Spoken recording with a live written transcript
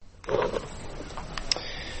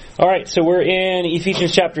All right, so we're in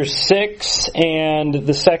Ephesians chapter 6, and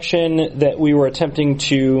the section that we were attempting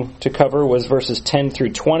to cover was verses 10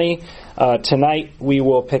 through 20. Tonight we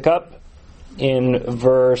will pick up in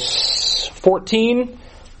verse 14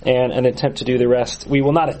 and attempt to do the rest. We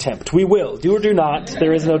will not attempt. We will. Do or do not.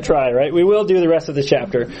 There is no try, right? We will do the rest of the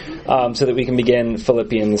chapter so that we can begin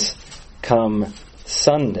Philippians come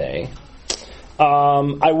Sunday.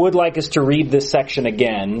 I would like us to read this section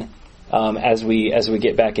again as we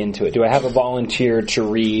get back into it. Do I have a volunteer to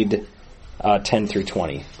read 10 through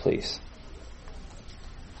 20, please?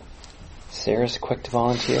 Sarah's quick to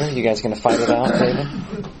volunteer. You guys going to fight it out, David?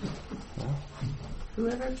 No?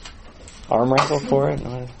 Whoever. Arm wrestle for it?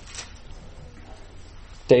 No.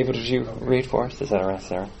 David, would you read for us? Is that all right,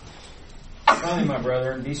 Sarah? Finally, my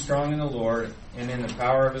brethren, be strong in the Lord and in the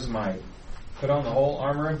power of His might. Put on the whole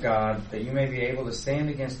armor of God, that you may be able to stand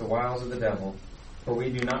against the wiles of the devil. For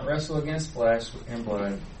we do not wrestle against flesh and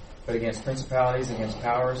blood, but against principalities, against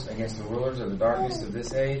powers, against the rulers of the darkness of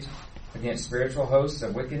this age, against spiritual hosts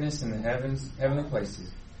of wickedness in the heavenly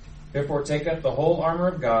places. Therefore take up the whole armor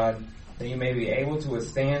of God, that you may be able to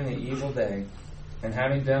withstand the evil day, and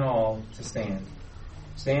having done all, to stand.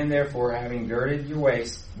 Stand therefore, having girded your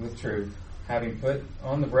waist with truth, having put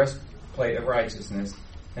on the breastplate of righteousness,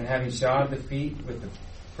 and having shod the feet with the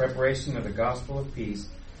preparation of the gospel of peace.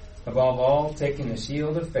 Above all, taking the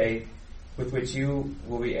shield of faith, with which you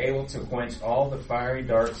will be able to quench all the fiery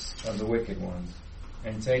darts of the wicked ones.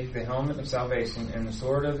 And take the helmet of salvation and the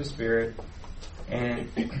sword of the Spirit, and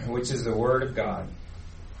which is the word of God.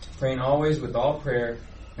 Praying always with all prayer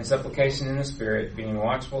and supplication in the Spirit, being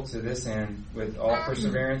watchful to this end, with all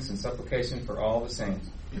perseverance and supplication for all the saints.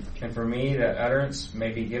 And for me, that utterance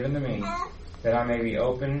may be given to me, that I may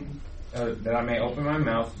open my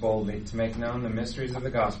mouth boldly to make known the mysteries of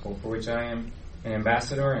the gospel, for which I am an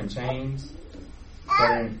ambassador in chains,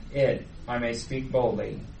 that in it I may speak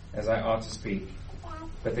boldly, as I ought to speak,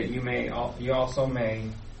 but that you also may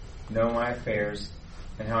know my affairs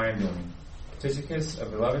and how I am doing. Tychicus, a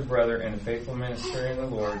beloved brother and a faithful minister in the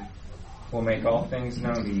Lord, will make all things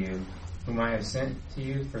known to you, whom I have sent to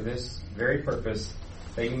you for this very purpose,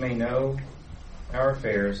 that you may know our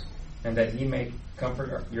affairs, and that he may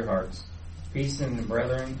comfort your hearts. Peace in the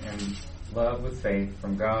brethren and love with faith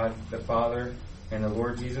from God the Father and the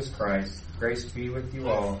Lord Jesus Christ. Grace be with you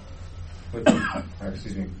all.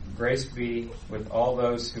 Grace be with all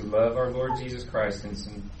those who love our Lord Jesus Christ in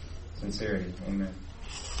sincerity. Amen.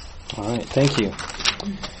 All right, thank you.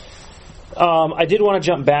 I did want to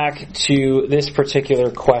jump back to this particular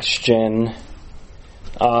question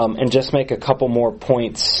and just make a couple more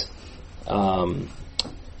points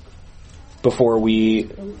before we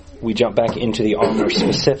jump back into the armor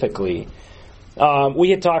specifically. We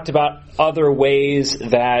had talked about other ways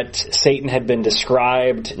that Satan had been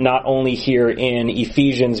described, not only here in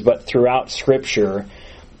Ephesians, but throughout Scripture.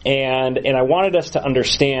 And I wanted us to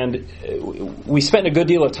understand, we spent a good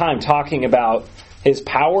deal of time talking about his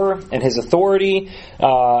power and his authority,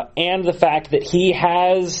 and the fact that he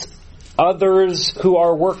has others who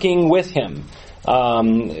are working with him.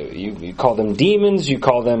 You call them demons, you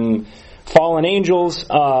call them fallen angels.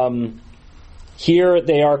 Here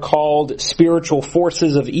they are called spiritual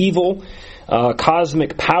forces of evil,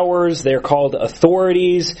 cosmic powers. They're called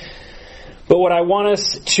authorities. But what I want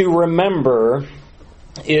us to remember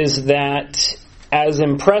is that as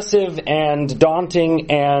impressive and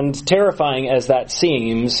daunting and terrifying as that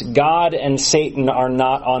seems, God and Satan are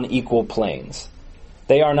not on equal planes.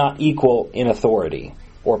 They are not equal in authority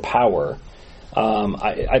or power.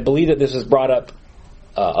 I believe that this was brought up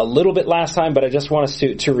a little bit last time, but I just want us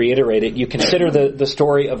to reiterate it. You consider the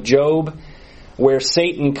story of Job, where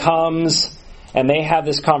Satan comes and they have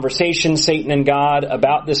this conversation, Satan and God,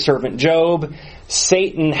 about this servant Job.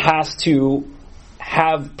 Satan has to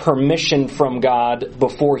have permission from God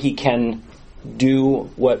before he can do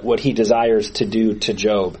what he desires to do to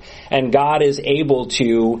Job. And God is able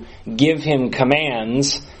to give him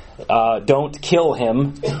commands, don't kill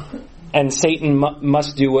him, and Satan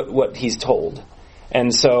must do what he's told.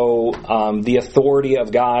 And so the authority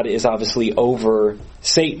of God is obviously over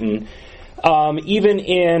Satan.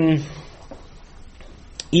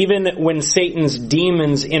 Even when Satan's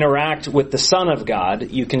demons interact with the Son of God,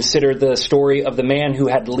 you consider the story of the man who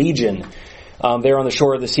had legion there on the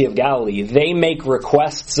shore of the Sea of Galilee. They make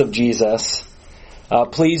requests of Jesus.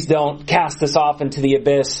 Please don't cast us off into the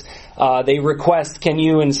abyss. They request, can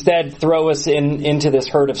you instead throw us into this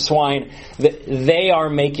herd of swine? They are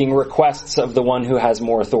making requests of the one who has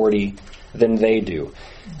more authority than they do.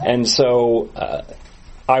 And so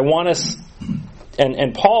I want us,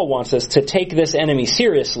 and Paul wants us to take this enemy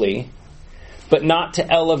seriously, but not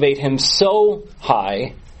to elevate him so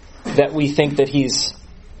high that we think that he's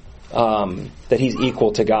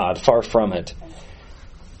equal to God. Far from it.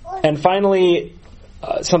 And finally,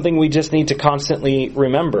 something we just need to constantly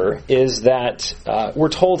remember is that we're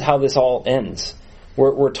told how this all ends.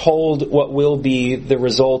 We're told what will be the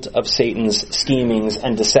result of Satan's schemings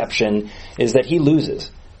and deception is that he loses.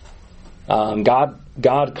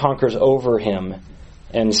 God conquers over him,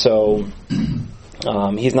 and so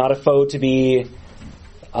he's not a foe to be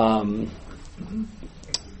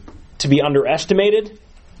underestimated,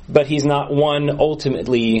 but he's not one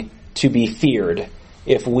ultimately to be feared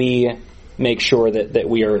if we make sure that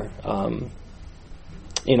we are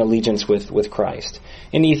in allegiance with Christ.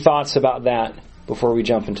 Any thoughts about that before we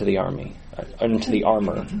jump into the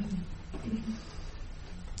armor?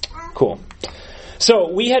 Cool.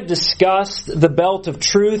 So we had discussed the belt of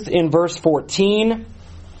truth in verse 14,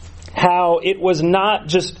 how it was not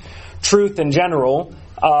just truth in general,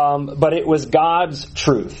 but it was God's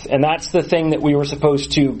truth. And that's the thing that we were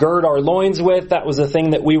supposed to gird our loins with. That was the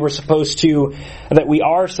thing that we are supposed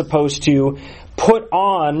to put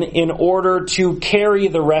on in order to carry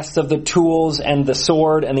the rest of the tools and the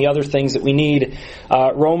sword and the other things that we need.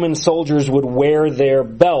 Roman soldiers would wear their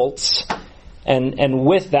belts, and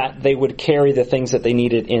with that they would carry the things that they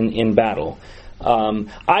needed in battle.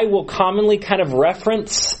 I will commonly kind of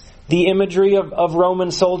reference the imagery of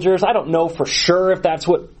Roman soldiers. I don't know for sure if that's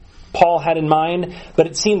what Paul had in mind, but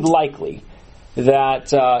it seemed likely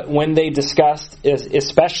that when they discussed,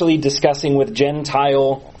 especially discussing with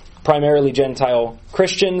primarily Gentile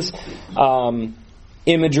Christians,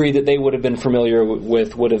 imagery that they would have been familiar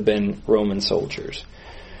with would have been Roman soldiers.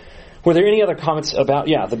 Were there any other comments about,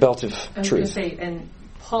 the belt of truth? I was going to say, and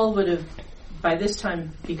Paul would have, by this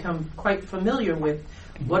time, become quite familiar with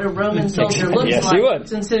what a Roman soldier looks yes, like, he would.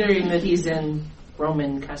 Considering that he's in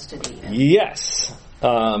Roman custody. Yes.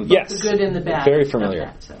 Yes. The good and the bad. Very familiar.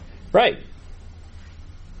 That, so. Right.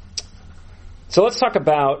 So let's talk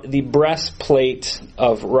about the breastplate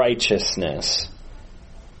of righteousness.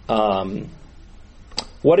 What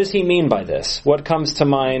does he mean by this? What comes to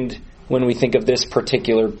mind when we think of this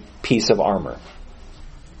particular piece of armor?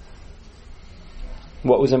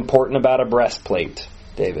 What was important about a breastplate,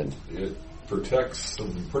 David? It protects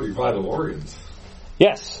some pretty vital organs.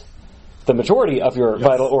 Yes. The majority of your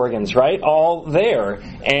vital organs, right? All there.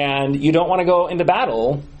 And you don't want to go into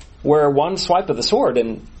battle where one swipe of the sword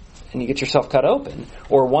and you get yourself cut open,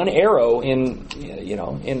 or one arrow in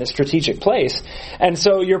a strategic place. And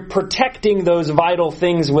so you're protecting those vital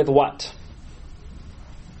things with what?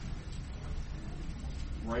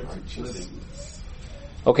 Righteousness.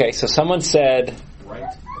 Okay, so someone said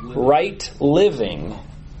right living.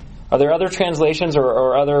 Are there other translations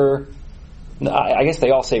or other, I guess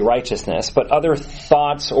they all say righteousness, but other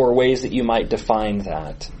thoughts or ways that you might define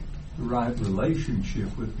that? The right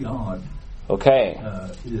relationship with God. Okay.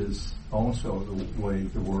 Is also the way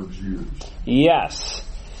the word's used. Yes.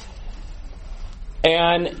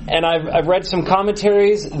 And I've read some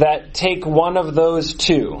commentaries that take one of those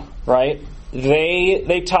two, right?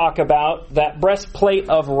 They talk about that breastplate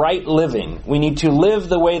of right living. We need to live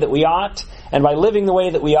the way that we ought, and by living the way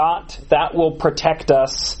that we ought, that will protect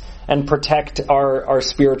us and protect our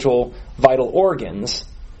spiritual vital organs.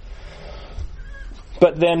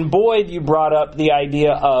 But then, Boyd, you brought up the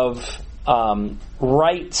idea of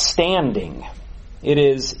right standing. It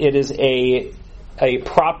is a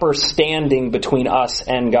proper standing between us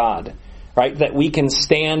and God, right? That we can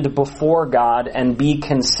stand before God and be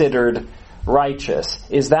considered righteous.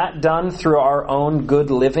 Is that done through our own good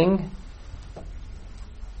living?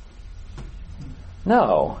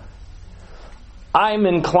 No. I'm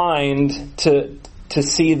inclined to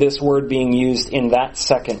see this word being used in that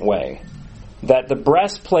second way. That the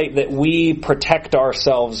breastplate that we protect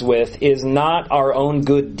ourselves with is not our own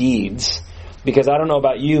good deeds. Because I don't know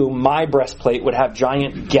about you, my breastplate would have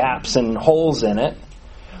giant gaps and holes in it.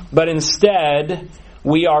 But instead,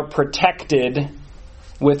 we are protected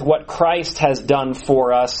with what Christ has done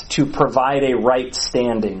for us to provide a right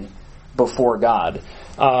standing before God.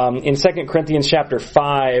 In 2 Corinthians chapter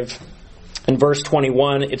 5, in verse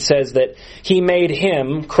 21, it says that He made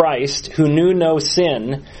Him, Christ, who knew no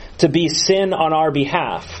sin, to be sin on our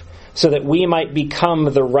behalf, so that we might become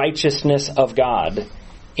the righteousness of God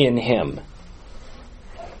in Him.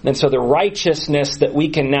 And so the righteousness that we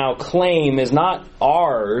can now claim is not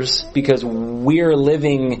ours because we're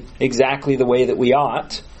living exactly the way that we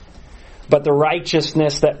ought, but the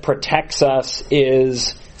righteousness that protects us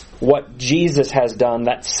is what Jesus has done,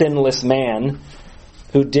 that sinless man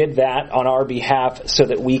who did that on our behalf so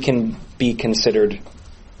that we can be considered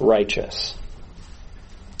righteous.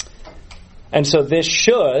 And so this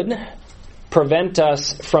should prevent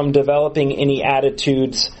us from developing any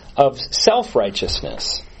attitudes of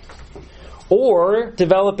self-righteousness, or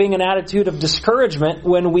developing an attitude of discouragement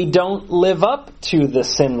when we don't live up to the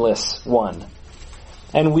sinless one.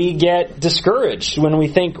 And we get discouraged when we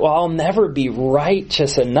think, well, I'll never be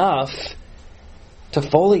righteous enough to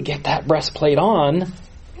fully get that breastplate on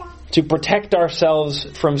to protect ourselves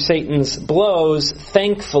from Satan's blows.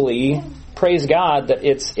 Thankfully, praise God that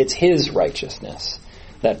it's His righteousness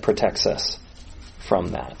that protects us from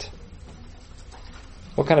that.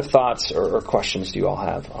 What kind of thoughts or questions do you all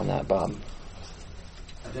have on that, Bob?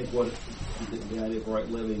 I think what the idea of right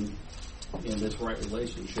living in this right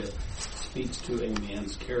relationship speaks to a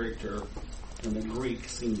man's character, and the Greek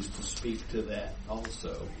seems to speak to that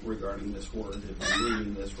also regarding this word. If I'm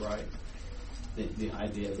reading this right, the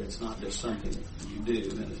idea that it's not just something you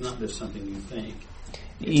do, and it's not just something you think.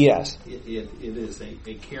 Yes. It is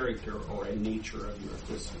a character or a nature of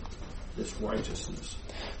this righteousness.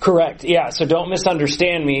 Correct. Yeah. So don't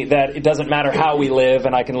misunderstand me that it doesn't matter how we live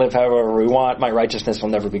and I can live however we want. My righteousness will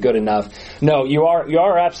never be good enough. No, you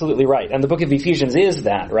are absolutely right. And the book of Ephesians is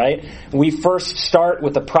that, right? We first start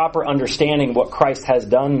with the proper understanding of what Christ has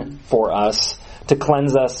done for us to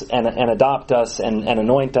cleanse us and adopt us and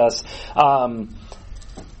anoint us. And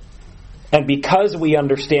because we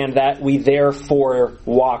understand that, we therefore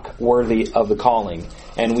walk worthy of the calling.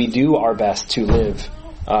 And we do our best to live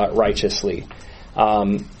righteously.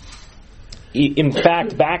 In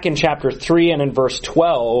fact, back in chapter 3 and in verse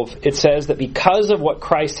 12, it says that because of what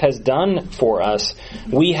Christ has done for us,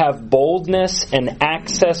 we have boldness and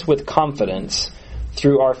access with confidence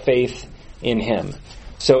through our faith in Him.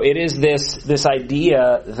 So it is this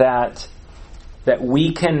idea that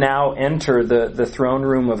we can now enter the throne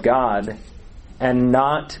room of God and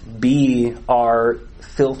not be our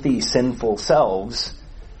filthy, sinful selves,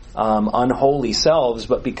 unholy selves,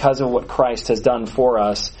 but because of what Christ has done for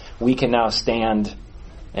us, we can now stand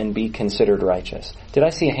and be considered righteous. Did I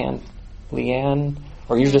see a hand? Leanne?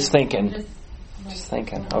 Or you're just thinking? Just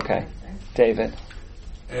thinking. Okay. David?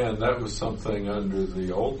 And that was something under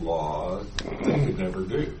the old law they could never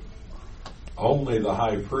do. Only the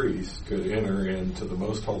high priest could enter into the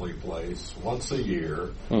most holy place once a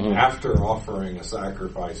year after offering a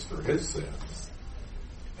sacrifice for his sins.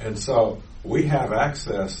 And so we have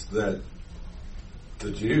access that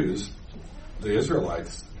the Jews, the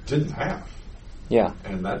Israelites, didn't have. Yeah.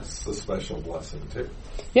 And that's a special blessing too.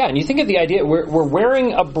 Yeah, and you think of the idea, we're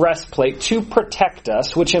wearing a breastplate to protect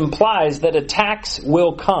us, which implies that attacks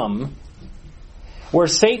will come where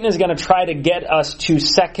Satan is going to try to get us to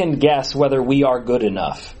second guess whether we are good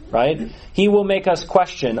enough, right? He will make us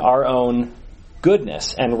question our own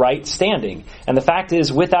goodness and right standing. And the fact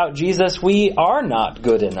is, without Jesus, we are not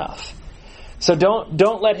good enough. So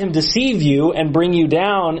don't let him deceive you and bring you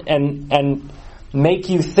down and make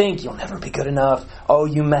you think you'll never be good enough. Oh,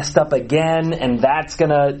 you messed up again, and that's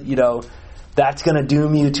gonna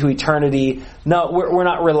doom you to eternity. No, we're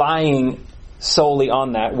not relying solely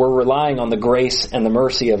on that. We're relying on the grace and the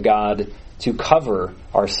mercy of God to cover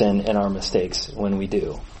our sin and our mistakes when we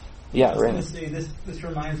do. Yeah, Raymond. This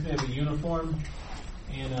reminds me of a uniform,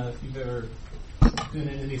 and if you've ever been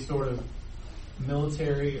in any sort of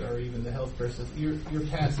military or even the health process, you're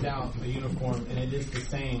passed out a uniform, and it is the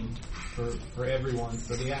same for everyone.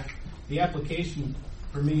 So the application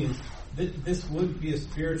for me is this would be a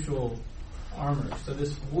spiritual armor. So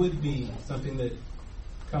this would be something that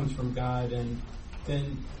comes from God, and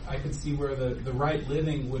then I could see where the right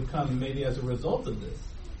living would come maybe as a result of this.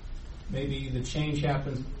 Maybe the change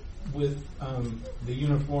happens with the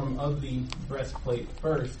uniform of the breastplate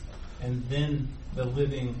first, and then the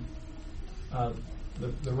living,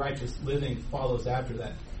 the righteous living follows after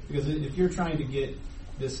that. Because if you're trying to get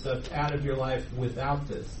this stuff out of your life without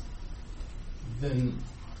this, then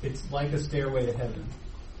it's like a stairway to heaven,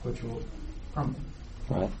 which will crumble.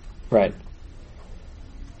 Right.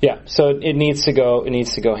 Yeah, so it needs to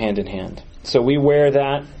go hand in hand. So we wear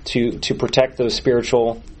that to protect those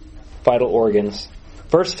spiritual vital organs.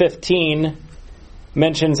 Verse 15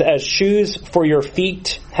 mentions as shoes for your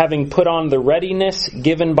feet, having put on the readiness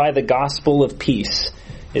given by the gospel of peace,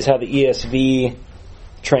 is how the ESV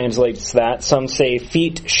translates that. Some say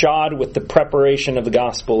feet shod with the preparation of the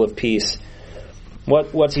gospel of peace.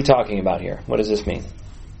 What's he talking about here? What does this mean?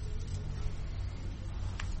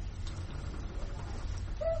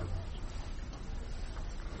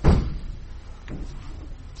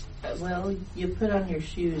 Well, you put on your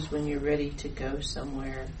shoes when you're ready to go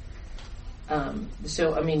somewhere.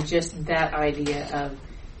 Just that idea of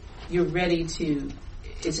you're ready to,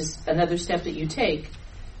 it's just another step that you take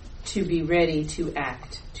to be ready to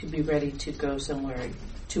act, to be ready to go somewhere,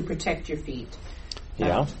 to protect your feet.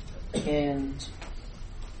 Yeah. And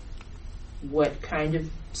what kind of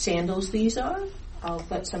sandals these are, I'll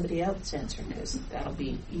let somebody else answer because that'll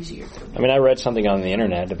be easier for me. I mean, I read something on the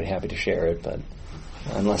internet. I'd be happy to share it, but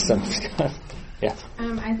unless someone's got... Yeah.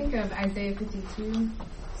 I think of Isaiah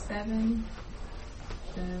 52:7.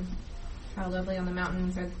 How lovely on the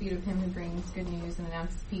mountains are the feet of him who brings good news and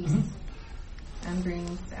announces peace, and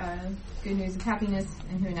brings good news of happiness,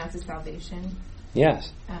 and who announces salvation.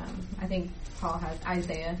 Yes. I think Paul has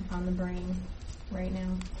Isaiah on the brain right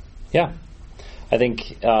now. Yeah. I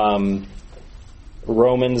think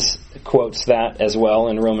Romans quotes that as well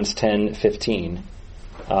in Romans 10:15.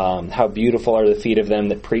 How beautiful are the feet of them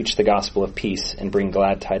that preach the gospel of peace and bring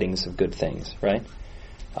glad tidings of good things, right?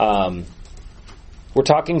 We're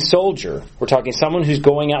talking soldier. We're talking someone who's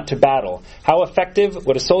going out to battle. How effective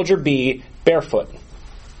would a soldier be barefoot?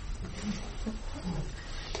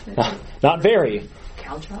 Not very.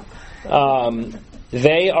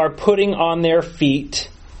 They are putting on their feet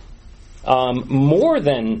more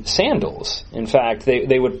than sandals. In fact,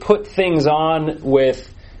 they would put things on with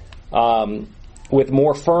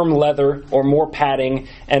more firm leather or more padding,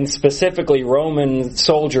 and specifically Roman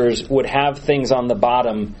soldiers would have things on the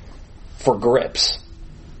bottom for grips,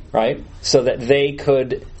 right? So that they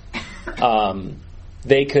could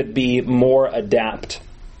be more adept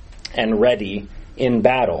and ready in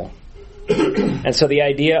battle. And so the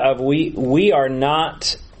idea of we are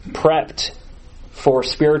not prepped for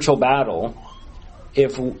spiritual battle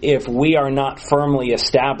if we are not firmly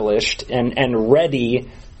established and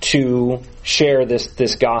ready to share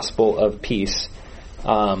this gospel of peace.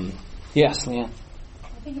 Yes, Leanne.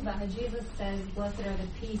 I think about how Jesus says, "Blessed are the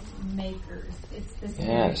peacemakers." It's this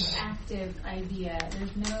Yes. very active idea.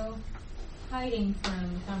 There's no hiding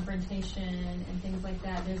from confrontation and things like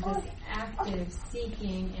that. There's this active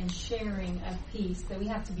seeking and sharing of peace that we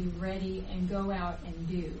have to be ready and go out and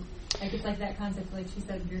do. Like it's like that concept, like she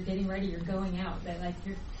said, you're getting ready, you're going out. That like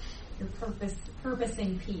you're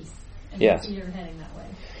purposing peace, and Yes. you're heading that way.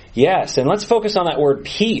 Yes, and let's focus on that word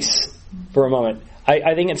peace for a moment.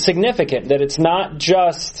 I think it's significant that it's not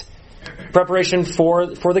just preparation for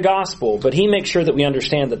the gospel, but he makes sure that we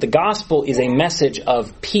understand that the gospel is a message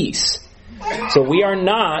of peace. So we are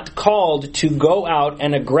not called to go out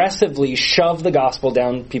and aggressively shove the gospel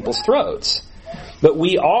down people's throats, but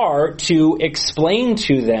we are to explain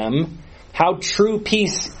to them how true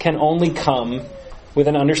peace can only come with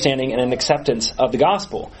an understanding and an acceptance of the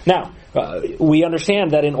gospel. Now, we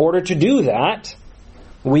understand that in order to do that,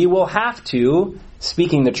 we will have to,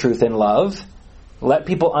 speaking the truth in love, let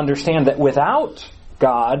people understand that without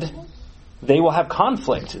God, they will have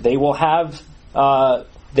conflict. They will have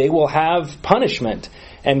punishment,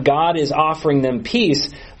 and God is offering them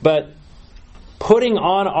peace. But putting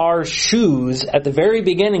on our shoes at the very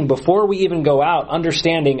beginning, before we even go out,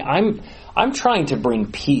 understanding I'm trying to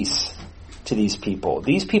bring peace to these people.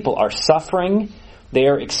 These people are suffering. They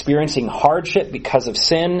are experiencing hardship because of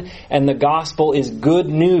sin, and the gospel is good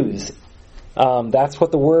news. That's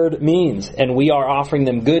what the word means, and we are offering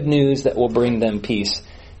them good news that will bring them peace.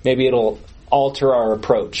 Maybe it'll alter our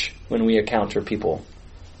approach when we encounter people.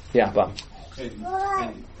 Yeah, Bob.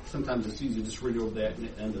 And sometimes it's easy to just read over that,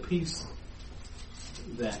 and the peace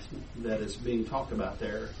that is being talked about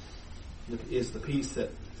there is the peace that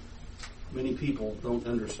many people don't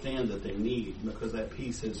understand that they need, because that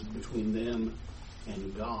peace is between them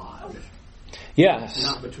and God. Yes.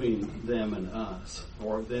 Not between them and us,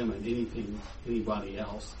 or them and anybody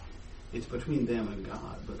else. It's between them and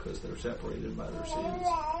God, because they're separated by their sins.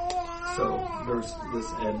 So there's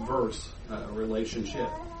this adverse relationship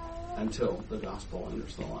until the gospel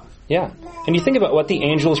enters the life. Yeah. And you think about what the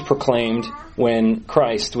angels proclaimed when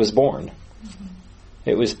Christ was born.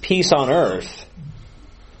 It was peace on earth.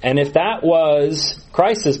 And if that was,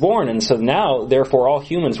 Christ is born, and so now, therefore, all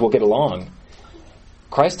humans will get along.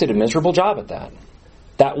 Christ did a miserable job at that.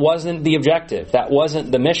 That wasn't the objective. That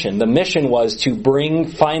wasn't the mission. The mission was to bring,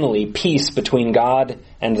 finally, peace between God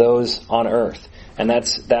and those on earth. And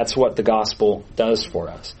that's what the gospel does for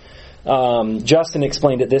us. Justin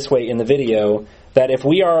explained it this way in the video, that if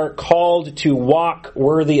we are called to walk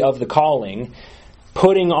worthy of the calling,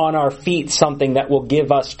 putting on our feet something that will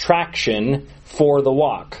give us traction for the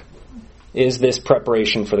walk is this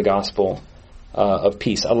preparation for the gospel of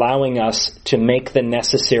peace, allowing us to make the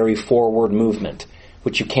necessary forward movement,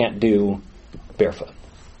 which you can't do barefoot.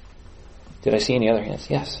 Did I see any other hands?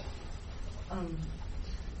 Yes.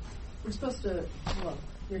 We're supposed to,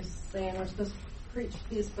 you're saying we're supposed to preach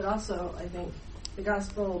peace, but also I think the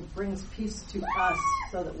gospel brings peace to us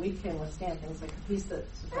so that we can withstand things, like a peace that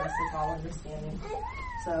surpasses all understanding.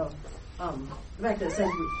 So the fact that it says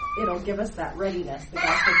it'll give us that readiness, the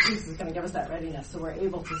gospel peace is going to give us that readiness, so we're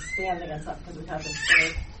able to stand against that because we have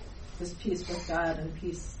this peace with God and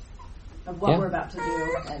peace of what we're about to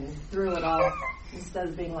do and through it all, instead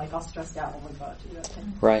of being like all stressed out when we go out to do it.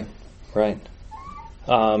 Right.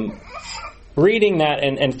 Reading that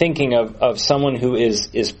and thinking of someone who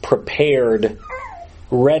is prepared,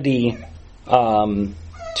 ready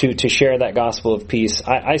to share that gospel of peace.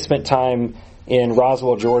 I spent time in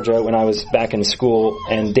Roswell, Georgia when I was back in school,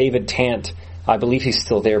 and David Tant, I believe he's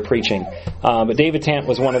still there preaching, but David Tant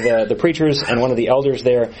was one of the preachers and one of the elders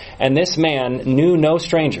there, and this man knew no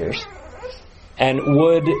strangers and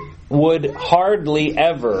would hardly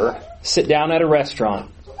ever sit down at a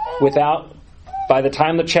restaurant without, by the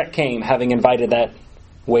time the check came, having invited that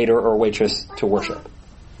waiter or waitress to worship.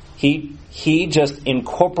 He just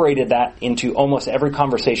incorporated that into almost every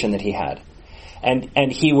conversation that he had.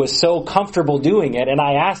 And he was so comfortable doing it, and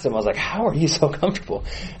I asked him, I was like, how are you so comfortable?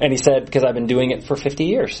 And he said, because I've been doing it for 50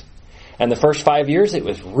 years. And the first 5 years, it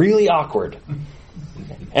was really awkward.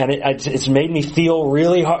 And it's made me feel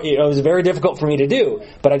really hard. It was very difficult for me to do,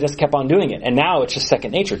 but I just kept on doing it. And now it's just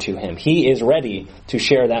second nature to him. He is ready to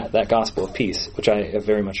share that gospel of peace, which I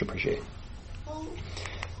very much appreciate.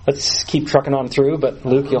 Let's keep trucking on through, but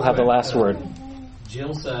Luke, you'll have the last word.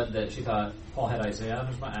 Jill said that she thought Paul had Isaiah on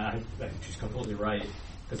his mind. I think she's completely right.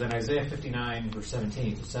 Because in Isaiah 59, verse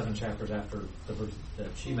 17, so 7 chapters after the verse that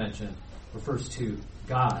she mentioned, refers to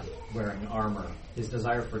God wearing armor. His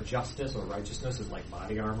desire for justice or righteousness is like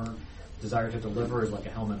body armor. Desire to deliver is like a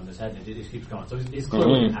helmet on his head, and it just keeps going. So it's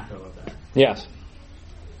clearly an echo of that. Yes.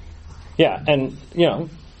 Yeah, and,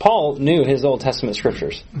 Paul knew his Old Testament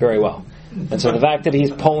scriptures very well. And so the fact that he's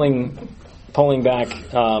pulling back,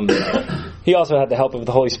 he also had the help of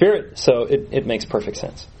the Holy Spirit, so it makes perfect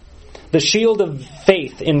sense. The shield of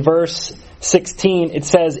faith in verse 16, it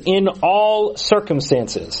says, in all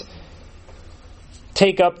circumstances,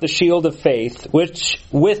 take up the shield of faith,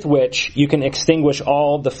 with which you can extinguish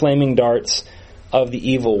all the flaming darts of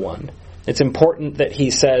the evil one. It's important that he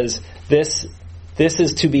says this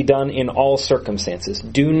is to be done in all circumstances.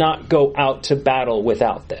 Do not go out to battle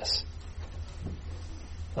without this.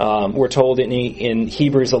 We're told in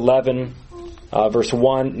Hebrews 11, verse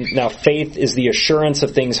 1, now faith is the assurance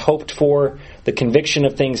of things hoped for, the conviction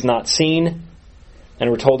of things not seen. And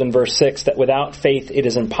we're told in verse 6 that without faith it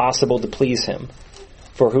is impossible to please him.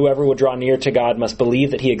 For whoever would draw near to God must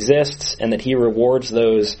believe that he exists and that he rewards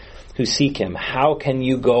those who seek him. How can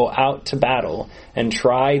you go out to battle and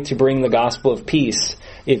try to bring the gospel of peace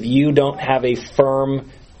if you don't have a firm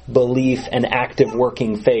belief and active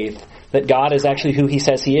working faith that God is actually who he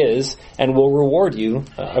says he is and will reward you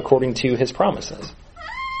according to his promises?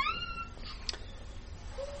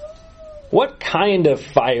 What kind of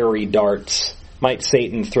fiery darts might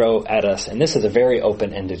Satan throw at us? And this is a very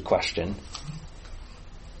open-ended question.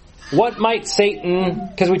 What might Satan,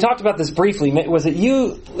 because we talked about this briefly, was it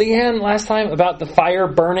you, Leanne, last time, about the fire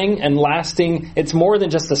burning and lasting? It's more than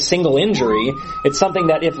just a single injury. It's something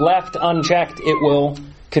that if left unchecked, it will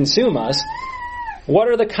consume us. What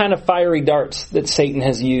are the kind of fiery darts that Satan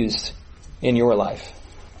has used in your life?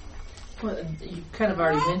 Well, you kind of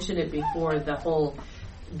already mentioned it before, the whole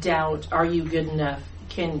doubt, are you good enough?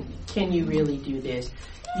 Can you really do this?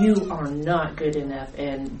 You are not good enough,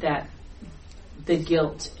 and that the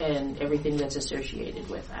guilt and everything that's associated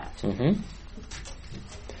with that. Mm-hmm.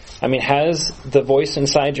 I mean, has the voice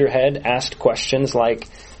inside your head asked questions like,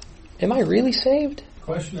 am I really saved?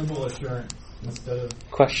 Questionable assurance instead of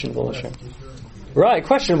questionable assurance. Right,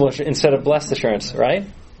 questionable assurance instead of blessed assurance, right?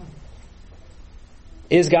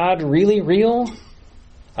 Is God really real?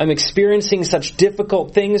 I'm experiencing such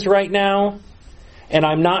difficult things right now, and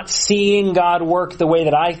I'm not seeing God work the way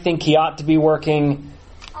that I think he ought to be working.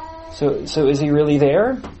 So is he really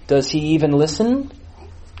there? Does he even listen?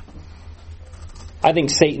 I think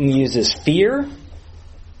Satan uses fear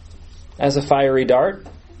as a fiery dart.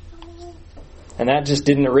 And that just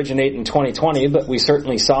didn't originate in 2020, but we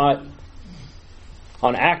certainly saw it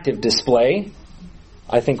on active display.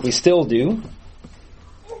 I think we still do.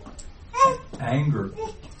 Anger.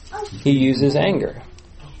 He uses anger.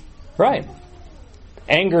 Right.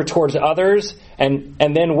 Anger towards others, and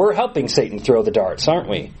then we're helping Satan throw the darts, aren't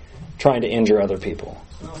we? Trying to injure other people.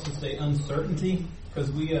 I also say uncertainty, because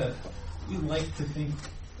we like to think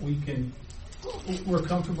we're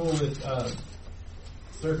comfortable with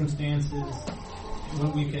circumstances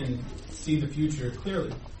when we can see the future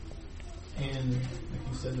clearly. And like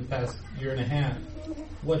you said, the past year and a half,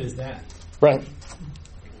 what is that? Right.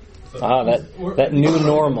 That new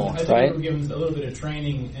normal, I think right? we're given a little bit of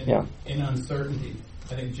training Yeah. in uncertainty.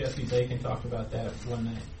 I think Jesse Bacon talked about that one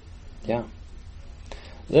night. Yeah.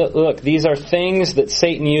 Look, these are things that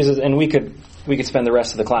Satan uses, and we could spend the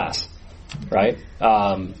rest of the class, right?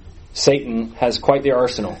 Satan has quite the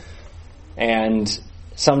arsenal, and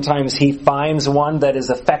sometimes he finds one that is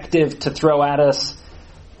effective to throw at us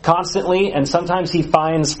constantly, and sometimes he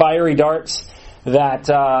finds fiery darts that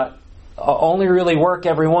only really work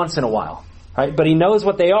every once in a while, right? But he knows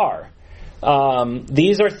what they are.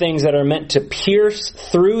 These are things that are meant to pierce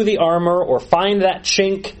through the armor or find that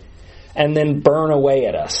chink and then burn away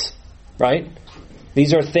at us, right?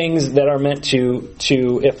 These are things that are meant to,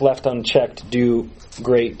 if left unchecked, do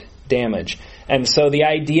great damage. And so the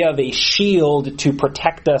idea of a shield to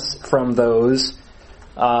protect us from those,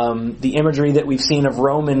 the imagery that we've seen of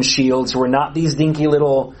Roman shields were not these dinky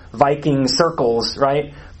little Viking circles,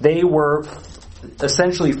 right? They were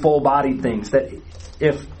essentially full-bodied things that,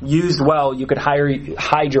 if used well, you could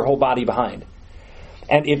hide your whole body behind.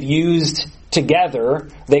 And if used together,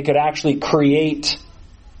 they could actually create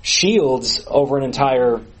shields over an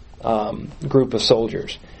entire group of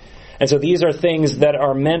soldiers. And so these are things that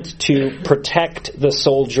are meant to protect the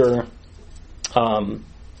soldier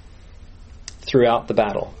throughout the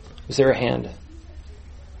battle. Is there a hand?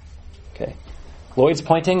 Okay. Lloyd's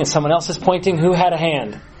pointing and someone else is pointing. Who had a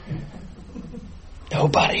hand?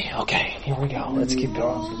 Nobody. Okay, here we go. Let's keep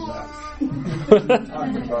going.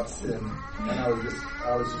 Talking about sin, and I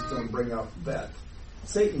was just going to bring up that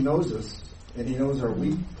Satan knows us, and he knows our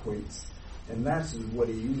weak points, and that's what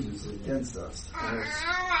he uses against us. And it's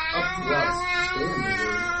up to us to stay in the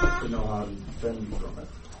Word to know how to defend from it.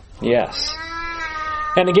 Yes.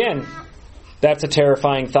 And again, that's a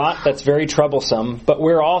terrifying thought. That's very troublesome. But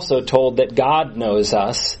we're also told that God knows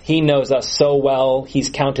us. He knows us so well, He's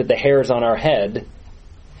counted the hairs on our head.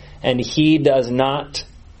 And He does not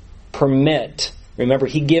permit, remember,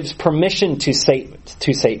 He gives permission to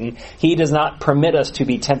Satan. He does not permit us to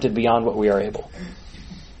be tempted beyond what we are able.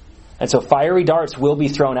 And so fiery darts will be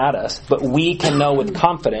thrown at us, but we can know with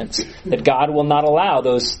confidence that God will not allow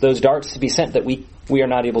those darts to be sent that we are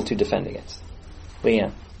not able to defend against.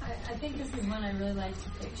 Leanne. I think this is one I really like to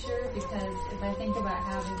picture, because if I think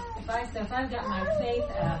about if I've got my faith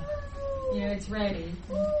up, it's ready,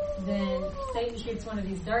 then Satan shoots one of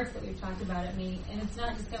these darts that we've talked about at me, and it's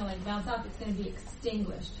not just going to bounce off, it's going to be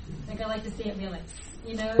extinguished. I like to see it be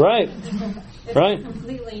Right. It's right.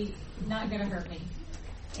 completely not going to hurt me.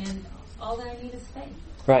 And all that I need is faith.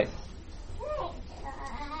 Right.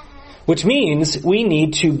 Which means we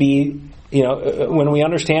need to be, when we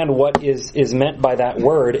understand what is meant by that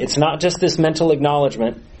word, it's not just this mental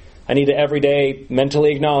acknowledgement. I need to every day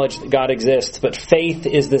mentally acknowledge that God exists, but faith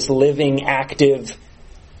is this living, active,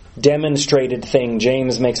 demonstrated thing.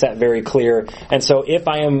 James makes that very clear. And so if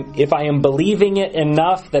I am believing it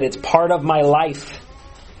enough that it's part of my life,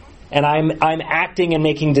 and I'm acting and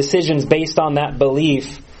making decisions based on that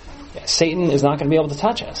belief, Satan is not going to be able to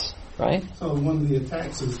touch us, right? So one of the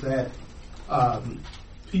attacks is that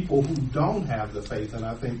people who don't have the faith, and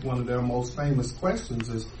I think one of their most famous questions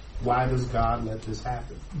is, why does God let this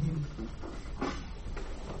happen?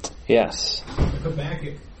 Yes.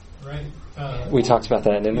 Habakkuk, right? We talked about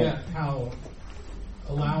that, didn't we? Yeah, how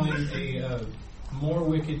allowing a more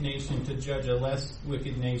wicked nation to judge a less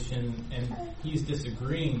wicked nation, and he's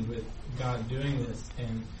disagreeing with God doing this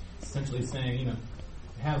and essentially saying,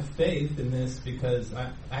 have faith in this because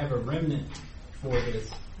I have a remnant for this,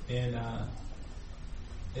 and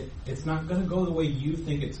it's not going to go the way you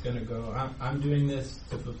think it's going to go. I'm doing this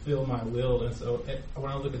to fulfill my will, and so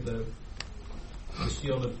when I look at the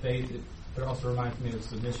shield of faith, it also reminds me of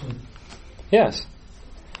submission. Yes.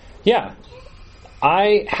 Yeah.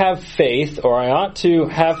 I have faith, or I ought to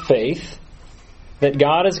have faith, that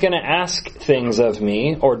God is going to ask things of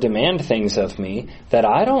me or demand things of me that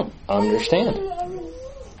I don't understand.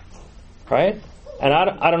 Right? And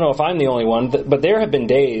I don't know if I'm the only one, but there have been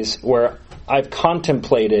days where I've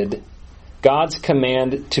contemplated God's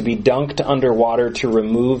command to be dunked underwater to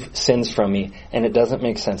remove sins from me, and it doesn't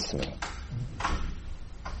make sense to me.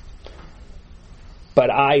 But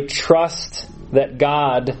I trust that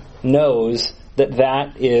God knows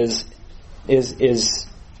that is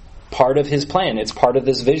part of His plan. It's part of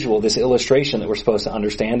this visual, this illustration that we're supposed to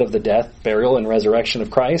understand of the death, burial, and resurrection of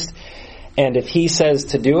Christ. And if He says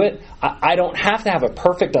to do it, I don't have to have a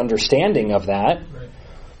perfect understanding of that. Right.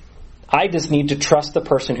 I just need to trust the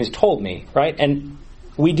person who's told me, right? And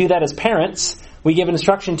we do that as parents. We give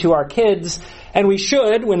instruction to our kids, and we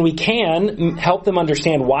should, when we can, help them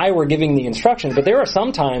understand why we're giving the instruction. But there are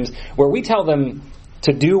some times where we tell them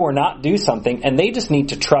to do or not do something, and they just need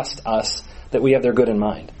to trust us that we have their good in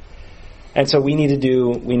mind. And so we need to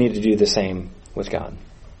do the same with God.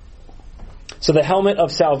 So the helmet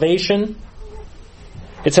of salvation,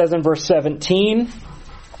 it says in verse 17,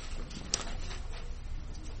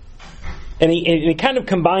 and he kind of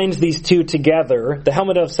combines these two together, the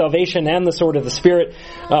helmet of salvation and the sword of the Spirit,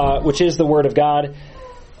 which is the Word of God.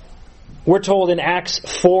 We're told in Acts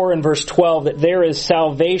 4 and verse 12 that there is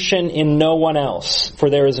salvation in no one else,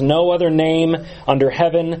 for there is no other name under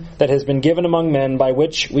heaven that has been given among men by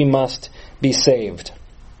which we must be saved.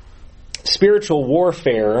 Spiritual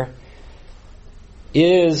warfare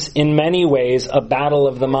is in many ways a battle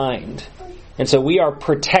of the mind. And so we are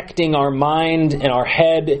protecting our mind and our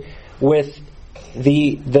head with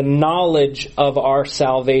the knowledge of our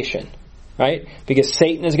salvation. Right? Because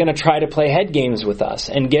Satan is going to try to play head games with us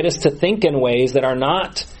and get us to think in ways that are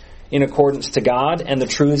not in accordance to God and the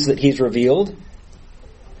truths that He's revealed.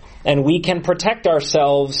 And we can protect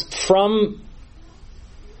ourselves from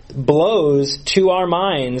blows to our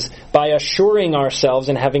minds by assuring ourselves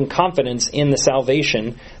and having confidence in the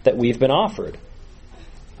salvation that we've been offered.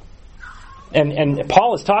 And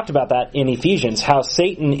Paul has talked about that in Ephesians, how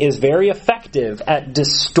Satan is very effective at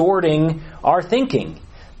distorting our thinking,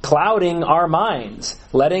 clouding our minds,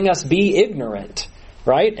 letting us be ignorant,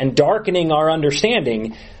 right? And darkening our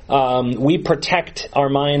understanding. We protect our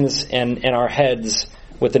minds and our heads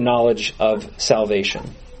with the knowledge of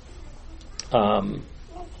salvation.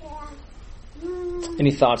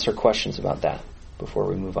 Any thoughts or questions about that before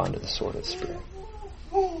we move on to the sword of the Spirit?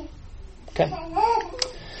 Okay.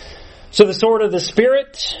 So the sword of the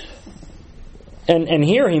Spirit, and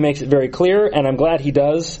here he makes it very clear, and I'm glad he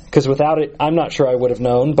does, because without it, I'm not sure I would have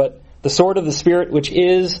known, but the sword of the Spirit, which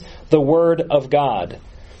is the Word of God.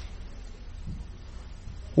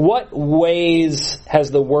 What ways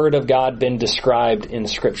has the Word of God been described in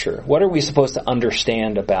Scripture? What are we supposed to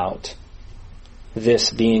understand about this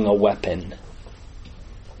being a weapon?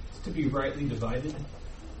 To be rightly divided.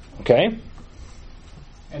 Okay.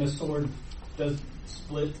 And a sword does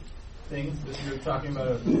split things. You're talking about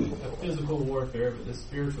a physical warfare, but the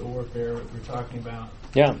spiritual warfare we're talking about.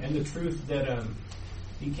 Yeah. And the truth that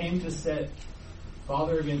he came to set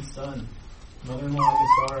father against son, mother-in-law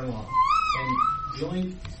against daughter-in-law. And what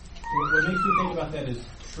makes me think about that is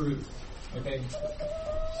truth. Okay?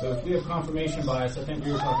 So if we have confirmation bias, I think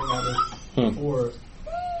we were talking about this before,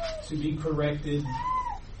 to be corrected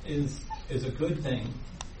is a good thing.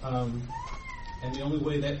 And the only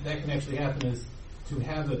way that can actually happen is to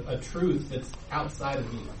have a truth that's outside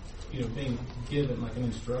of you, being given like an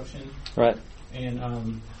instruction. Right. And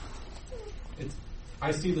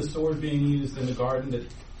I see the sword being used in the garden that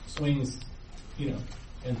swings, in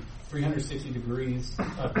 360 degrees,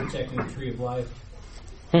 protecting the tree of life.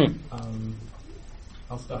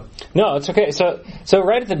 I'll stop. No, it's okay. So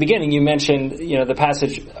right at the beginning you mentioned, the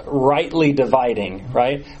passage rightly dividing,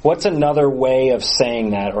 right? What's another way of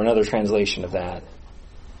saying that, or another translation of that?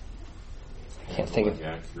 I can't think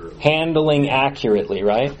of handling accurately,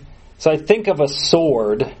 right? So I think of a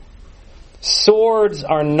sword. Swords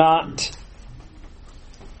are not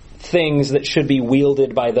things that should be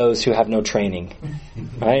wielded by those who have no training,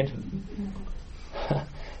 right?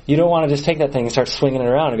 You don't want to just take that thing and start swinging it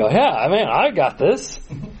around and go, yeah, I got this.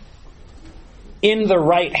 In the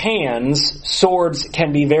right hands, swords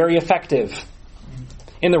can be very effective.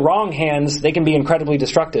 In the wrong hands, they can be incredibly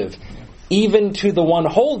destructive. Even to the one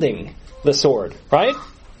holding the sword, right?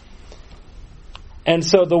 And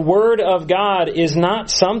so the Word of God is not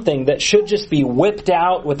something that should just be whipped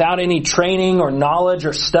out without any training or knowledge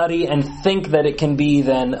or study and think that it can be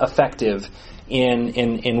then effective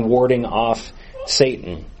in warding off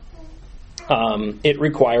Satan. It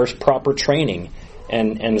requires proper training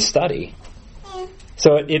and study.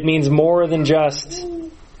 So it means more than just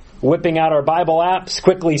whipping out our Bible apps,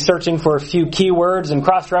 quickly searching for a few keywords and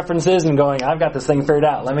cross-references and going, I've got this thing figured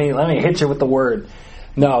out. Let me hit you with the Word.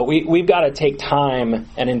 No, we've got to take time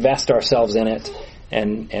and invest ourselves in it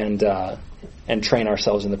and train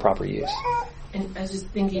ourselves in the proper use. And I was just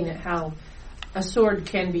thinking that how a sword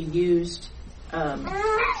can be used,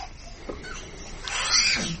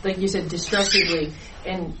 like you said, destructively,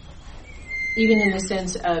 and even in the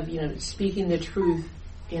sense of, speaking the truth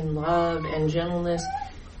in love and gentleness.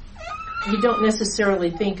 You don't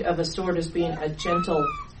necessarily think of a sword as being a gentle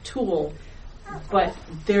tool, but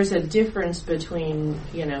there's a difference between,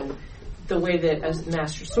 the way that a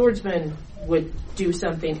master swordsman would do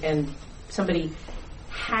something and somebody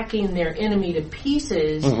hacking their enemy to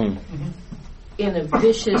pieces in a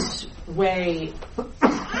vicious way,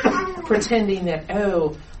 pretending that,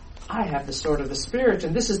 I have the sword of the Spirit,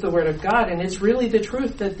 and this is the Word of God, and it's really the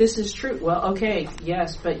truth that this is true. Well, okay,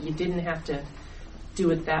 yes, but you didn't have to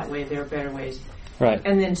do it that way. There are better ways. Right.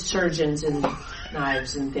 And then surgeons and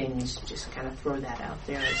knives and things, just kind of throw that out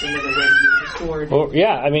there as another way to use the sword. Well,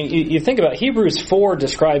 yeah, I mean, you think about it. Hebrews 4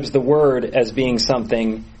 describes the Word as being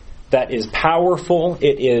something that is powerful,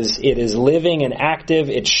 it is living and active,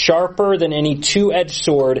 it's sharper than any two-edged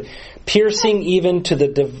sword, piercing even to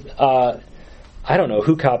the I don't know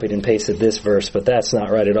who copied and pasted this verse, but that's not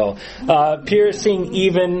right at all. Piercing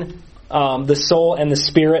even the soul and the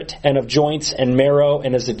spirit, and of joints and marrow,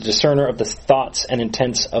 and is a discerner of the thoughts and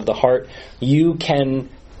intents of the heart. You can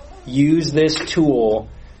use this tool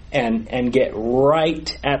and get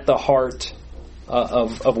right at the heart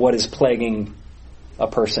of what is plaguing a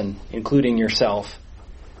person, including yourself.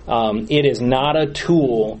 It is not a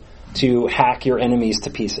tool to hack your enemies to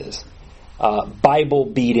pieces. Bible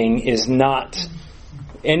beating is not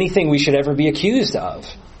anything we should ever be accused of,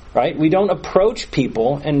 right? We don't approach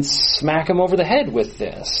people and smack them over the head with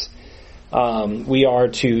this. We are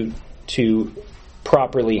to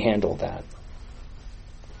properly handle that.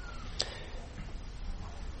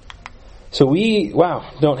 So we,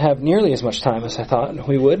 don't have nearly as much time as I thought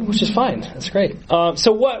we would, which is fine. That's great.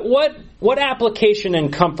 So what application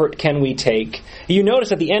and comfort can we take? You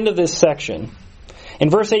notice at the end of this section, in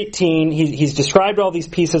verse 18, he's described all these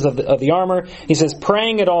pieces of the armor. He says,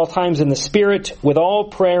 praying at all times in the Spirit with all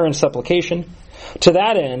prayer and supplication. To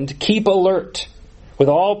that end, keep alert with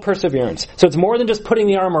all perseverance. So it's more than just putting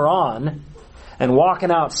the armor on and walking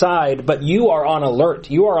outside, but you are on alert.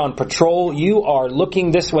 You are on patrol. You are looking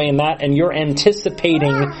this way and that, and you're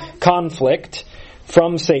anticipating conflict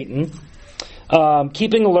from Satan.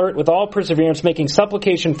 Keeping alert with all perseverance, making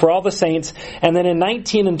supplication for all the saints. And then in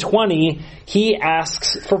 19 and 20, he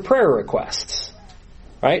asks for prayer requests.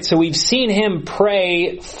 Right? So we've seen him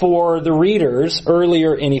pray for the readers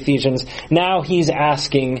earlier in Ephesians. Now he's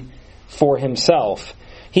asking for himself.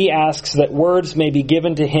 He asks that words may be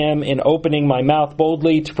given to him in opening my mouth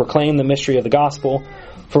boldly to proclaim the mystery of the gospel,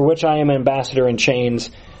 for which I am ambassador in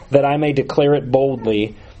chains, that I may declare it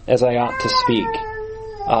boldly as I ought to speak.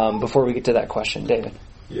 Before we get to that question, David.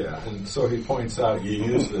 Yeah, and so he points out you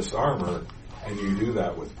use this armor, and you do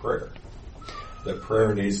that with prayer. That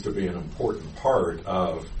prayer needs to be an important part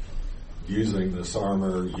of using this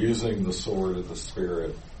armor, using the sword of the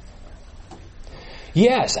Spirit.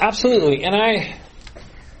 Yes, absolutely. And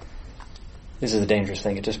this is a dangerous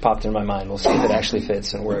thing. It just popped in my mind. We'll see if it actually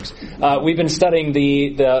fits and works. We've been studying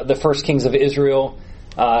the first kings of Israel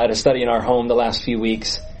at a study in our home the last few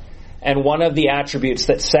weeks. And one of the attributes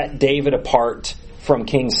that set David apart from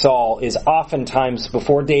King Saul is oftentimes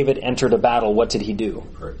before David entered a battle, what did he do?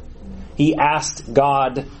 Right. He asked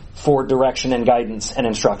God for direction and guidance and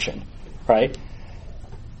instruction, right?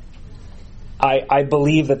 I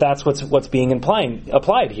believe that's what's being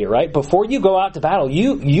applied here, right? Before you go out to battle,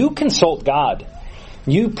 you consult God.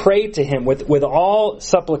 You pray to him with all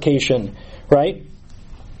supplication, right?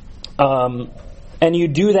 And you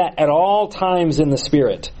do that at all times in the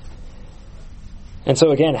Spirit. And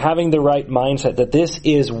so again, having the right mindset that this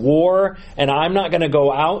is war, and I'm not going to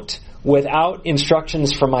go out without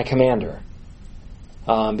instructions from my commander,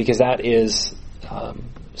 because that is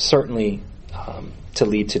certainly to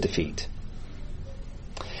lead to defeat.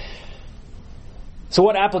 So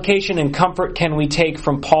what application and comfort can we take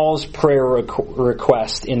from Paul's prayer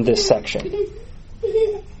request in this section?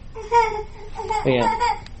 Yeah.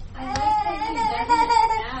 I like that he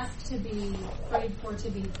doesn't ask to be prayed for to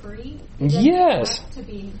be free. He doesn't ask to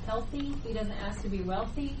be healthy. He doesn't ask to be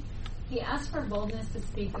wealthy. He asks for boldness to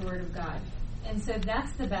speak the word of God. And so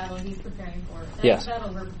that's the battle he's preparing for. That's the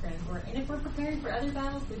battle we're preparing for. And if we're preparing for other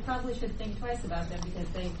battles, we probably should think twice about them, because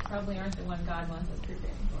they probably aren't the one God wants us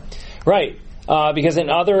preparing for. Right. Because in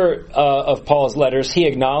other of Paul's letters, he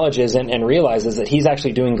acknowledges and realizes that he's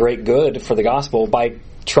actually doing great good for the gospel by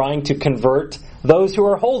trying to convert those who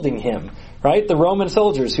are holding him, right? The Roman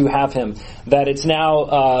soldiers who have him, that it's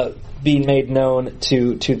now being made known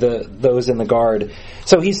to those in the guard.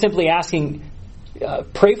 So he's simply asking,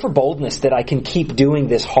 pray for boldness that I can keep doing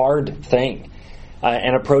this hard thing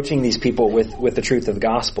and approaching these people with the truth of the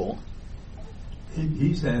gospel.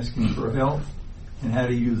 He's asking for help and how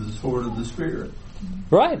to use the sword of the Spirit.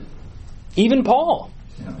 Right. Even Paul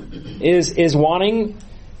is wanting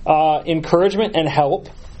encouragement and help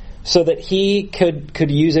so that he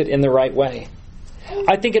could use it in the right way.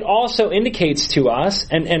 I think it also indicates to us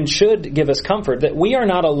and should give us comfort that we are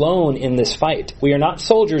not alone in this fight. We are not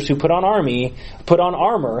soldiers who put on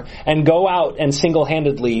armor and go out and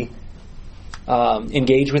single-handedly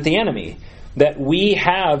engage with the enemy. That we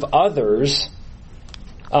have others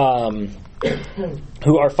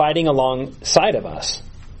who are fighting alongside of us.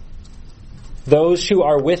 Those who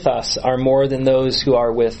are with us are more than those who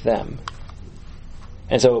are with them.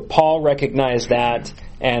 And so Paul recognized that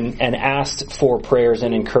and asked for prayers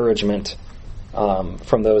and encouragement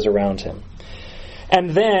from those around him.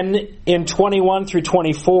 And then in 21 through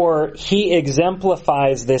 24, he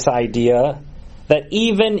exemplifies this idea that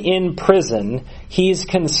even in prison, he's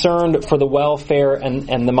concerned for the welfare and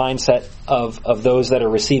the mindset of those that are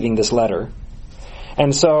receiving this letter.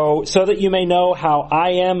 And so that you may know how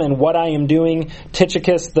I am and what I am doing,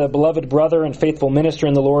 Tychicus, the beloved brother and faithful minister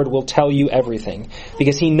in the Lord, will tell you everything.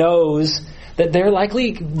 Because he knows that they're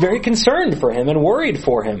likely very concerned for him and worried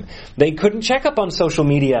for him. They couldn't check up on social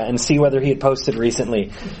media and see whether he had posted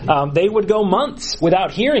recently. They would go months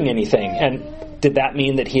without hearing anything. And did that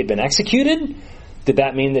mean that he had been executed? Did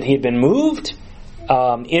that mean that he had been moved,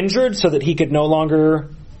 injured, so that he could no longer,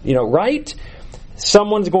 write?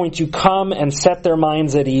 Someone's going to come and set their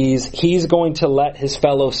minds at ease. He's going to let his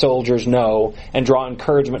fellow soldiers know and draw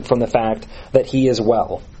encouragement from the fact that he is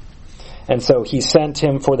well. And so he sent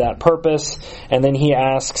him for that purpose, and then he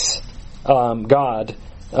asks God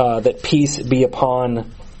that peace be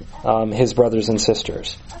upon his brothers and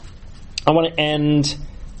sisters. I want to end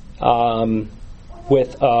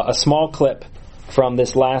with a small clip from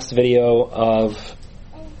this last video of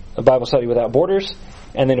a Bible Study Without Borders,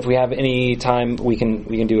 and then if we have any time, we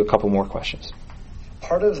can do a couple more questions.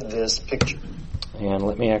 Part of this picture. And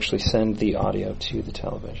let me actually send the audio to the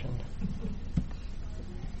television.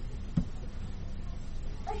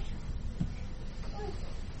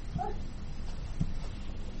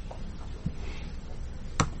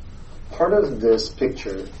 Part of this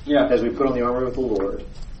picture, as we put on the armor of the Lord,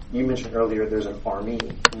 you mentioned earlier there's an army.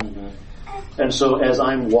 Mm-hmm. And so as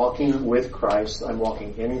I'm walking with Christ, I'm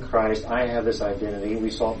walking in Christ, I have this identity.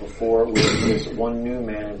 We saw it before with this one new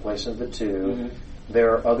man in place of the two. Mm-hmm.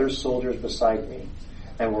 There are other soldiers beside me.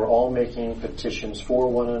 And we're all making petitions for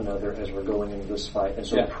one another as we're going into this fight. And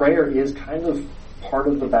so prayer is kind of part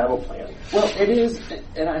of the battle plan. Well, it is,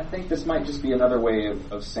 and I think this might just be another way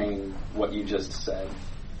of saying what you just said.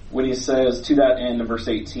 When he says, to that end, in verse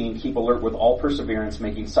 18, keep alert with all perseverance,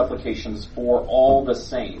 making supplications for all the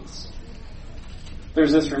saints.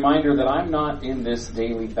 There's this reminder that I'm not in this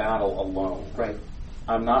daily battle alone. Right.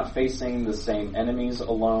 I'm not facing the same enemies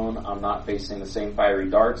alone. I'm not facing the same fiery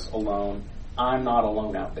darts alone. I'm not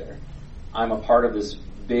alone out there. I'm a part of this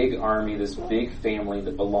big army, this big family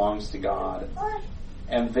that belongs to God.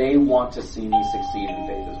 And they want to see me succeed in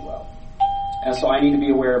faith as well. And so I need to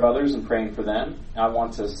be aware of others and praying for them. I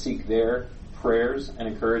want to seek their prayers and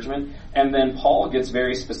encouragement. And then Paul gets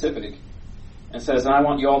very specific and says, and I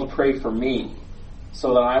want you all to pray for me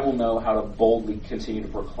so that I will know how to boldly continue to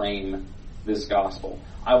proclaim this gospel.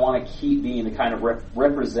 I want to keep being the kind of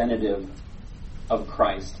representative of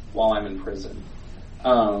Christ while I'm in prison.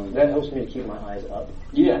 That helps me to keep my eyes up.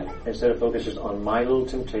 Yeah. Instead of focusing on my little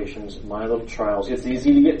temptations, my little trials. It's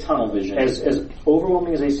easy to get tunnel vision. As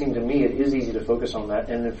overwhelming as they seem to me, it is easy to focus on that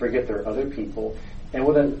and then forget there are other people. And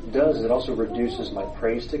what that does is it also reduces my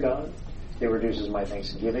praise to God. It reduces my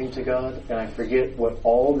thanksgiving to God. And I forget what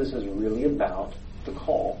all this is really about, the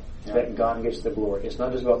call, that God gets the glory. It's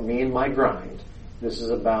not just about me and my grind. This is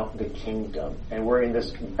about the kingdom. And we're in this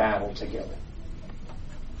battle together.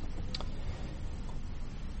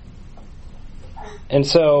 And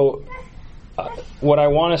so, what I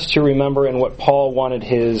want us to remember and what Paul wanted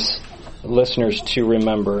his listeners to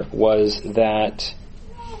remember was that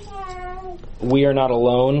we are not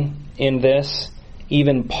alone in this.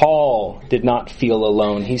 Even Paul did not feel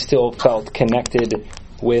alone. He still felt connected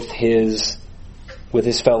with his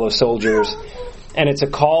fellow soldiers. And it's a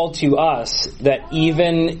call to us that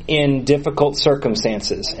even in difficult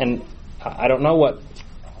circumstances, and I don't know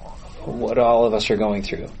what all of us are going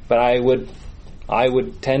through, but I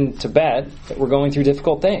would tend to bet that we're going through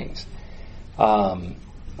difficult things.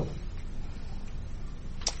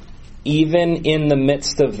 Even in the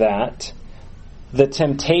midst of that, the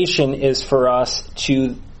temptation is for us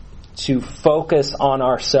to focus on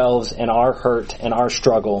ourselves and our hurt and our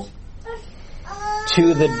struggle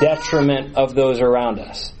to the detriment of those around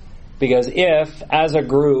us. Because if, as a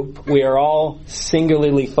group, we are all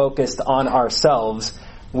singularly focused on ourselves,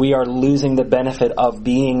 we are losing the benefit of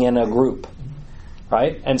being in a group.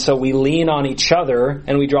 Right? And so we lean on each other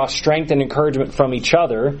and we draw strength and encouragement from each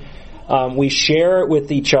other. We share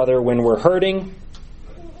with each other when we're hurting.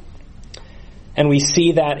 And we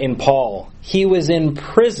see that in Paul. He was in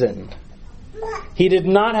prison. He did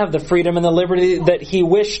not have the freedom and the liberty that he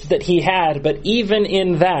wished that he had. But even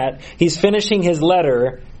in that, he's finishing his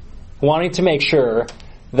letter wanting to make sure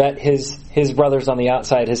that his brothers on the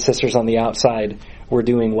outside, his sisters on the outside were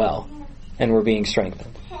doing well and were being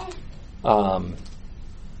strengthened.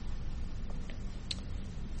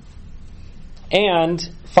 And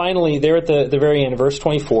finally, there at the very end, verse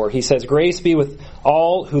 24, he says, "Grace be with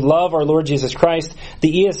all who love our Lord Jesus Christ." The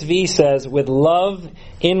ESV says, "with love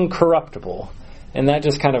incorruptible." And that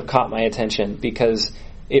just kind of caught my attention because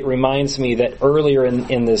it reminds me that earlier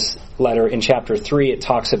in this letter, in chapter 3, it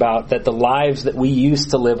talks about that the lives that we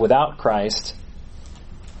used to live without Christ,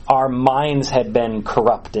 our minds had been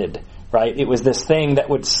corrupted, right? It was this thing that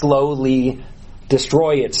would slowly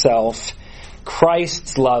destroy itself.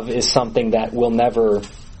 Christ's love is something that will never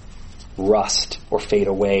rust or fade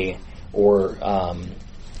away or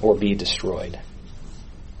be destroyed.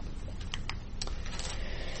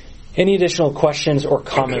 Any additional questions or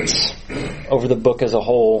comments over the book as a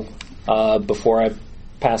whole before I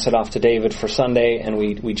pass it off to David for Sunday and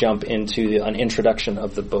we jump into an introduction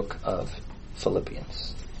of the book of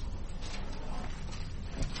Philippians?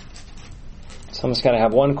 Someone's got to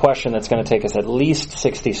have one question that's going to take us at least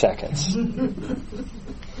 60 seconds.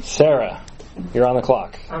 Sarah, you're on the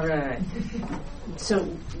clock. All right. So,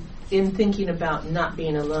 in thinking about not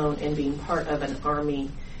being alone and being part of an army,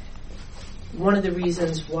 one of the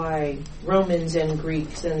reasons why Romans and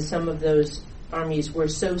Greeks and some of those armies were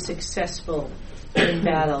so successful in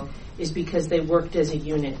battle is because they worked as a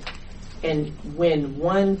unit. And when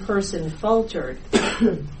one person faltered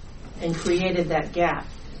and created that gap,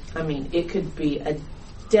 I mean, it could be a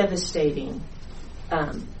devastating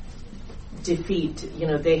defeat. You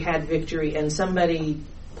know, they had victory and somebody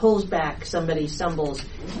pulls back, somebody stumbles,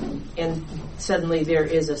 and suddenly there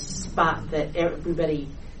is a spot that everybody,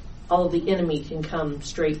 all the enemy can come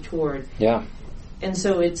straight toward. Yeah. And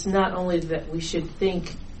so it's not only that we should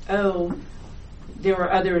think, oh, there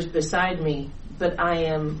are others beside me, but I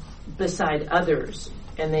am beside others,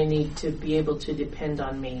 and they need to be able to depend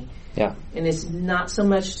on me. Yeah. And it's not so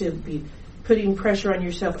much to be putting pressure on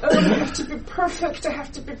yourself, oh, I have to be perfect, I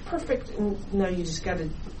have to be perfect. And no, you just got to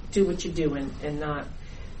do what you do and not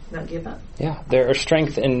give up. Yeah, there are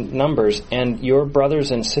strength in numbers, and your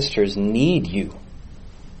brothers and sisters need you.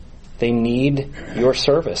 They need your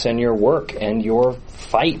service and your work and your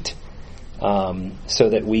fight, so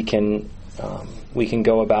that we can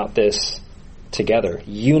go about this together.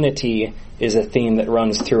 Unity is a theme that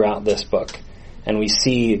runs throughout this book, and we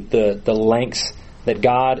see the lengths that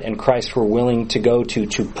God and Christ were willing to go to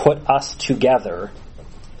put us together.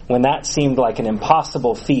 When that seemed like an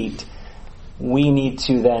impossible feat, we need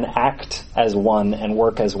to then act as one and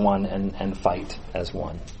work as one and fight as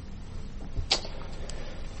one.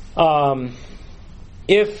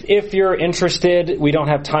 If you're interested, we don't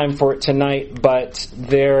have time for it tonight, but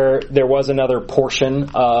there was another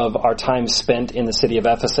portion of our time spent in the city of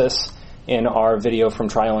Ephesus in our video from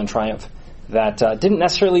Trial and Triumph that didn't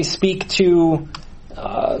necessarily speak to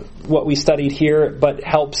what we studied here, but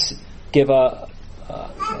helps give a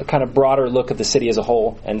kind of broader look at the city as a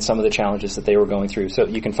whole and some of the challenges that they were going through. So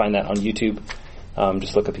you can find that on YouTube.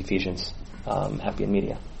 Just look up Ephesians, Appian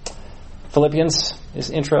Media. Philippians is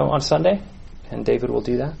intro on Sunday, and David will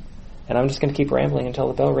do that. And I'm just going to keep rambling until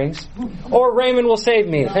the bell rings. Or Raymond will save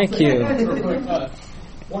me. Thank you.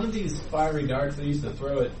 One of these fiery darts they used to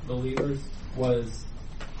throw at believers was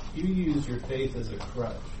you use your faith as a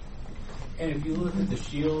crutch. And if you look at the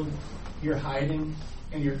shield, you're hiding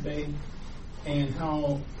in your faith. And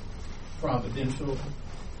how providential.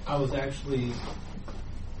 I was actually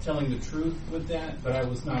telling the truth with that, but I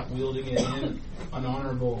was not wielding it in an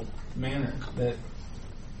honorable manner. That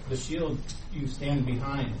the shield you stand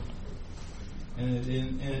behind, and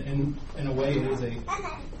in a way it is a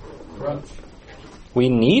crutch. We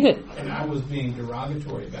need it. And I was being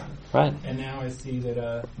derogatory about it. Right. And now I see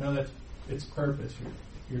that no, that's its purpose.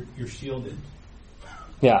 You're shielded.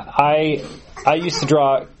 Yeah, I used to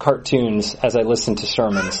draw cartoons as I listened to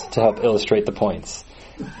sermons to help illustrate the points.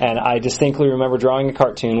 And I distinctly remember drawing a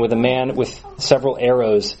cartoon with a man with several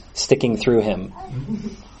arrows sticking through him,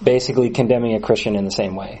 basically condemning a Christian in the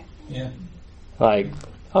same way. Yeah. Like,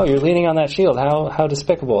 oh, you're leaning on that shield. How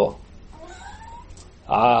despicable.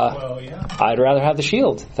 Well, yeah. I'd rather have the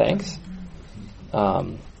shield, thanks.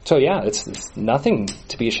 So yeah, it's nothing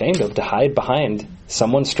to be ashamed of to hide behind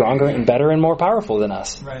someone stronger and better and more powerful than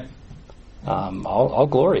us. Right. I'll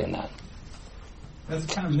glory in that. That's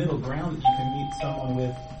the kind of middle ground that you can meet someone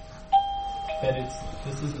with. That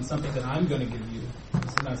this isn't something that I'm going to give you.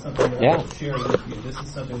 This is not something that I will share with you. This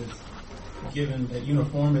is something that's given that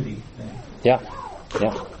uniformity thing. Yeah.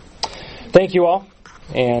 Thank you all,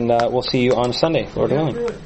 and we'll see you on Sunday, Lord willing.